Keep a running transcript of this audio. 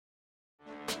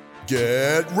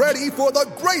Get ready for the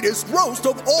greatest roast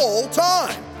of all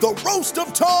time, the Roast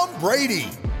of Tom Brady,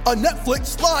 a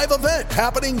Netflix live event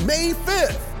happening May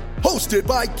 5th. Hosted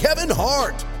by Kevin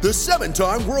Hart, the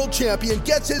 7-time world champion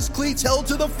gets his cleats held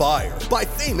to the fire by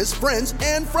famous friends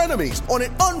and frenemies on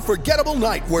an unforgettable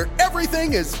night where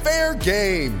everything is fair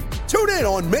game. Tune in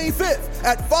on May 5th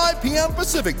at 5 p.m.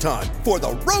 Pacific time for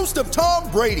the Roast of Tom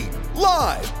Brady,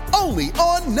 live only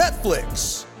on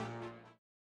Netflix.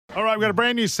 All right, we've got a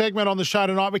brand new segment on the show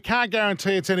tonight. We can't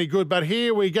guarantee it's any good, but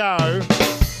here we go.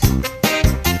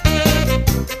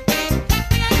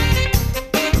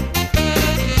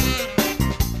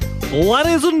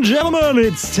 Ladies and gentlemen,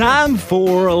 it's time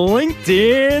for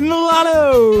LinkedIn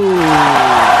Lotto.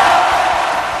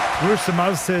 Marissa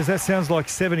Muzz says that sounds like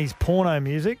 70s porno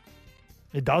music.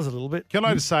 It does a little bit. Can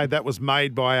I just say that was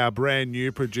made by our brand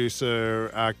new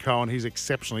producer, Cohen. He's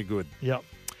exceptionally good. Yep.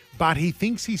 But he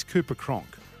thinks he's Cooper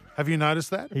Cronk. Have you noticed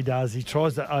that? He does. He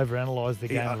tries to overanalyze the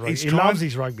game of rugby. he's He trying- loves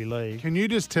his rugby league. Can you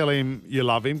just tell him you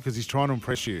love him because he's trying to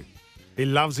impress you? He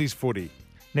loves his footy.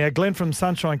 Now, Glenn from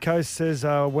Sunshine Coast says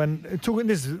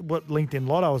this is what LinkedIn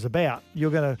Lotto is about.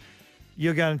 You're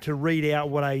going to read out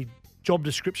what a job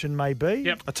description may be.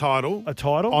 Yep. A title.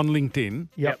 On LinkedIn.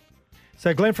 Yep.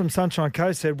 So Glenn from Sunshine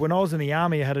Coast said, when I was in the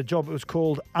Army, I had a job. It was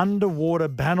called Underwater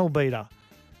Panel Beater.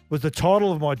 Was the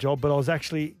title of my job, but I was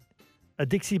actually a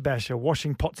Dixie basher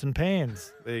washing pots and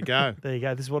pans. There you go. There you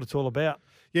go. This is what it's all about.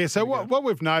 Yeah, so what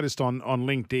we've noticed on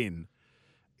LinkedIn,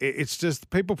 it's just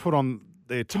people put on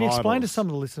their Can titles. you explain to some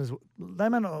of the listeners? They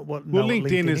may not know what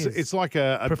LinkedIn is. It's like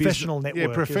a professional business, network.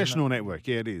 Yeah, professional isn't it? network.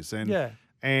 Yeah, it is. And Yeah.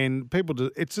 and people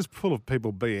it's just full of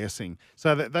people BSing.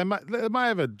 So that they may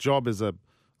have a job as a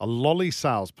lolly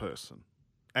salesperson,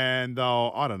 and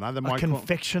I don't know, they A might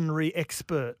confectionery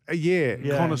expert. yeah,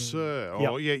 Yeah. connoisseur,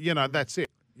 or that's it.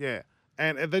 Yeah,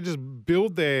 and they just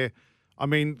build their. I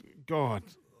mean, God,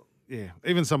 yeah,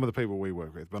 even some of the people we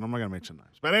work with, but I'm not going to mention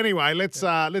names. But anyway, let's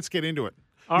get into it.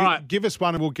 All right. Give us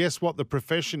one and we'll guess what the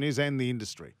profession is and the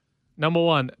industry. Number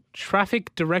 1,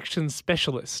 traffic directions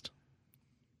specialist.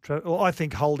 Well, I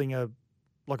think holding a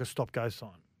stop-go sign.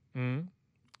 Mm.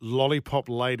 Lollipop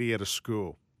lady at a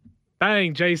school.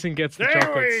 Bang, Jason gets the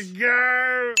chocolates.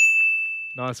 go.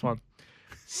 Nice one.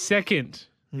 Second,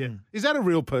 Yeah. Is that a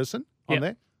real person on Yep.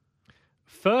 there?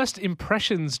 first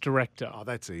impressions director. Oh,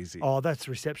 that's easy. Oh, that's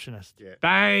receptionist. Yeah.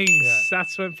 Bang, Yeah.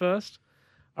 Sats went first.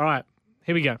 All right,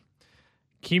 here we go.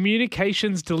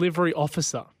 Communications delivery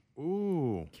officer.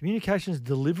 Ooh. Communications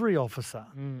delivery officer.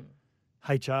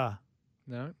 HR.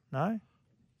 No, No?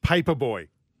 Paperboy.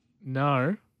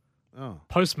 no. Oh.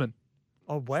 Postman.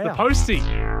 Oh, The wow. postie.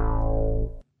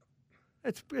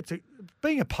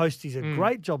 Being a postie is a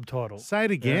great job title. Say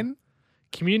it again.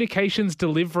 Communications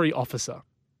delivery officer.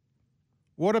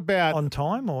 What about On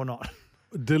time or not?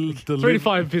 3 to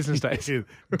 5 business days.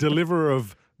 deliverer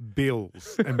of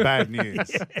bills and bad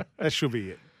news? That should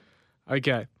be it.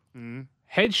 Okay.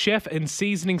 Head chef and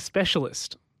seasoning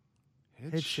specialist.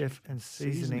 Head chef and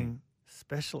seasoning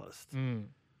specialist. Mm.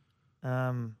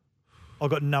 I've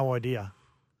got no idea.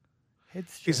 Head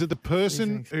chef, Is it the person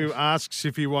seasoning who specialist. asks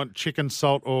if you want chicken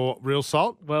salt or real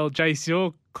salt? Well, Jace,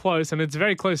 you're close, and it's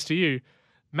very close to you.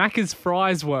 Macca's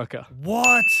fries worker.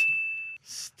 What?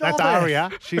 Stop That's it. Aria.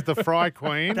 She's the fry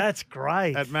queen That's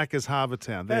great. at Macca's Harbour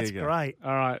Town. There That's you go. great.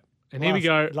 All right. And here we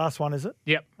go. Last one, is it?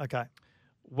 Yep. Okay.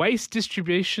 Waste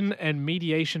distribution and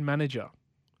mediation manager.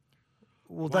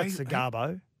 Well, that's a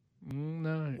Garbo.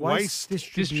 No. Waste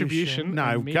distribution. No,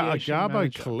 and mediation Garbo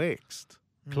manager.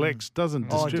 collects, doesn't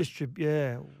Oh,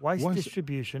 distribute. waste Waste-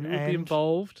 distribution Who would be and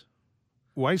involved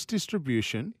Waste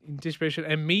distribution. in distribution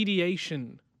and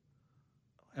mediation.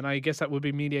 And I guess that would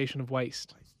be mediation of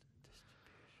waste.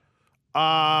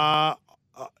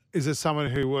 Is it someone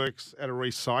who works at a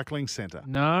recycling centre?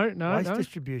 No. waste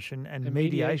distribution and A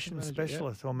mediation manager, yeah.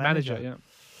 specialist or manager. Yeah.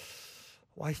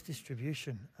 Waste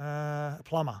distribution.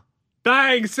 Plumber.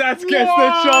 Bang! Sats gets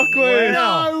the chocolate.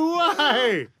 No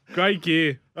way! Great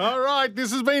gear. All right,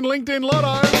 this has been LinkedIn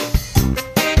Lotto.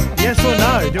 Yes or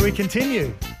no? Do we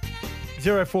continue?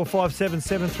 0457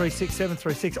 736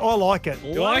 736. I like it.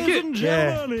 You like Ladies it? and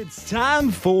Yeah. gentlemen, it's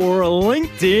time for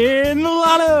LinkedIn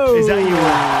Lotto. Is that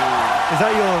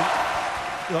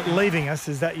your leaving us?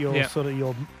 Is that your Yeah. sort of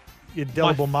your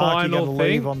indelible My mark you're going to final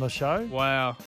leave thing? on the show? Wow.